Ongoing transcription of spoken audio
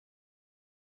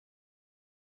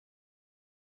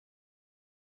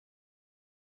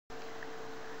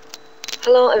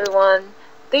Hello everyone.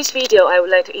 This video I would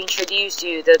like to introduce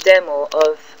you the demo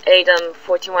of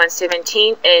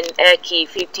ADAM-4117 and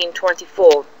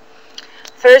EKI-1524.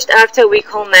 First, after we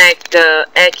connect the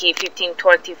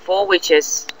EKI-1524, which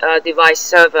is a device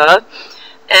server,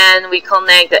 and we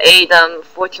connect the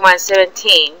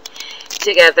ADAM-4117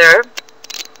 together,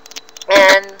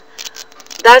 and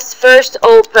let's first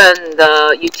open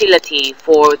the utility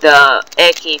for the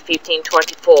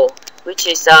EKI-1524, which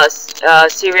is a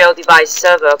serial device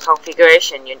server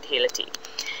configuration utility.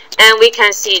 And we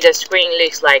can see the screen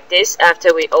looks like this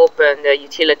after we open the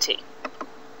utility.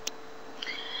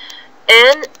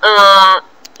 And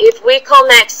if we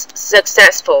connect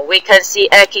successful, we can see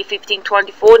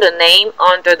EKI-1524, the name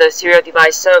under the serial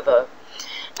device server.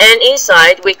 And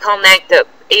inside, we connect the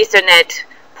Ethernet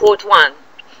port 1.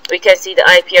 We can see the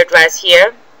IP address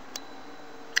here.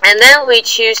 And then we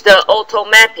choose the auto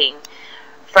mapping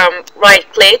from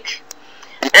right click,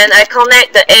 and I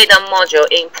connect the ADAM module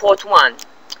in port 1.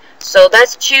 So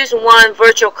let's choose one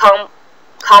virtual COM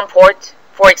port,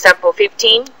 for example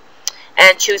 15,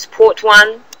 and choose port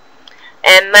 1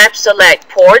 and map select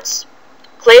ports,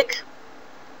 click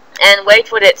and wait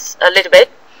for this a little bit,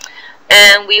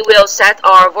 and we will set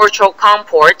our virtual COM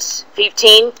ports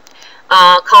 15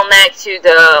 connect to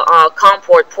the COM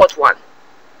port 1.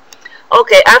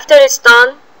 Okay, after it's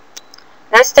done,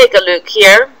 let's take a look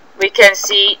here. We can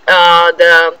see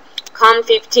the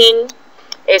COM15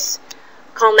 is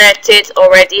connected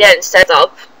already and set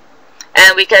up,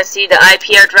 and we can see the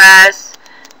IP address,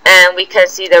 and we can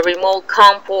see the remote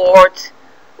COM port,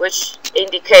 which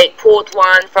indicate port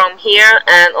 1 from here,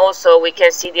 and also we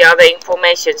can see the other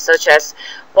information such as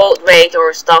baud rate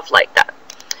or stuff like that.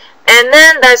 And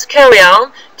then let's carry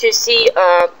on to see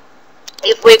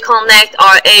if we connect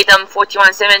our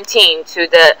ADAM-4117 to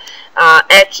the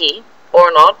EKI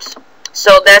or not.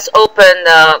 So let's open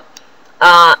the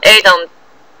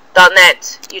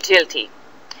ADAM.net utility.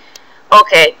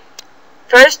 Okay,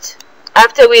 first,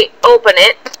 after we open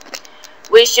it,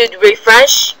 we should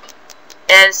refresh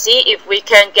and see if we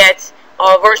can get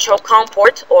our virtual COM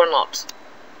port or not.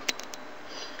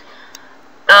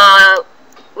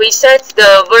 We set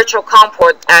the virtual COM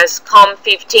port as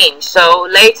COM15, so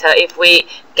later if we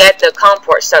get the COM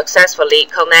port successfully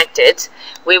connected,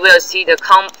 we will see the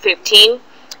COM15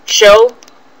 show.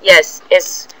 Yes,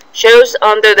 it shows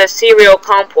under the serial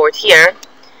COM port here,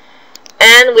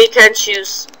 and we can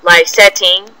choose like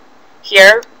setting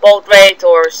here, baud rate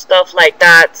or stuff like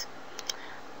that,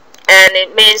 and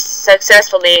it means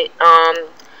successfully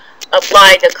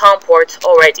applied the COM port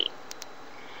already.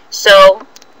 So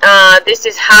this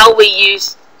is how we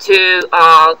use to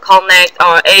connect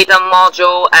our ADAM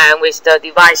module and with the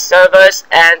device servers,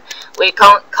 and we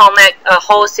connect a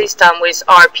whole system with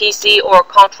our PC or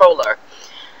controller.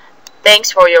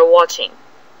 Thanks for your watching.